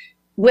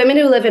 Women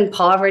who live in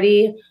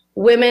poverty,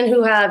 women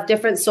who have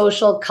different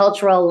social,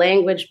 cultural,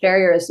 language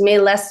barriers may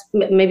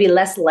be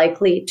less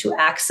likely to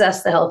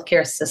access the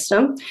healthcare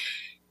system.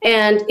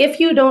 And if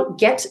you don't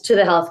get to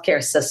the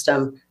healthcare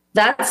system,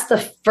 That's the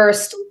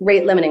first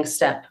rate limiting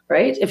step,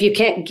 right? If you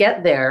can't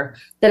get there,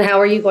 then how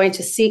are you going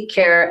to seek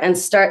care and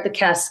start the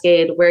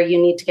cascade where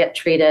you need to get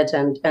treated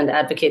and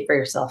advocate for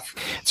yourself?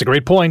 It's a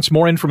great point.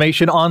 More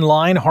information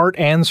online,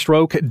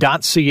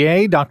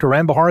 heartandstroke.ca. Dr.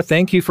 Rambahar,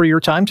 thank you for your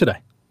time today.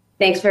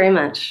 Thanks very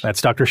much. That's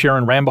Dr.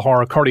 Sharon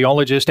Rambahar, a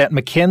cardiologist at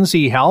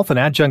Mackenzie Health, an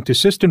adjunct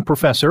assistant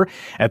professor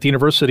at the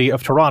University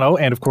of Toronto,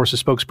 and, of course, a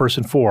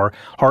spokesperson for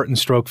Heart and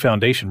Stroke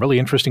Foundation. Really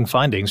interesting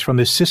findings from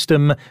the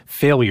System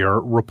Failure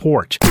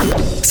Report.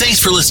 Thanks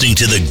for listening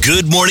to the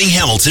Good Morning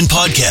Hamilton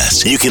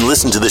podcast. You can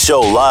listen to the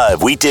show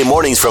live weekday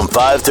mornings from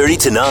 5:30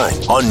 to 9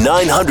 on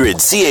 900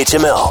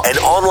 CHML and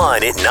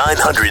online at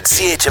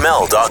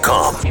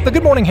 900CHML.com. The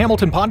Good Morning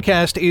Hamilton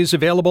podcast is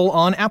available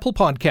on Apple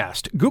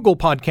Podcast, Google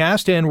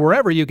Podcast, and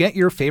wherever you get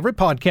your favorite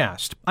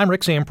podcast. I'm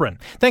Rick Zamprin.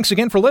 Thanks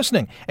again for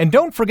listening. And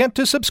don't forget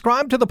to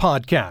subscribe to the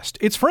podcast.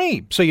 It's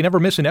free, so you never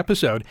miss an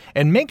episode.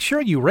 And make sure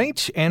you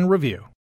rate and review.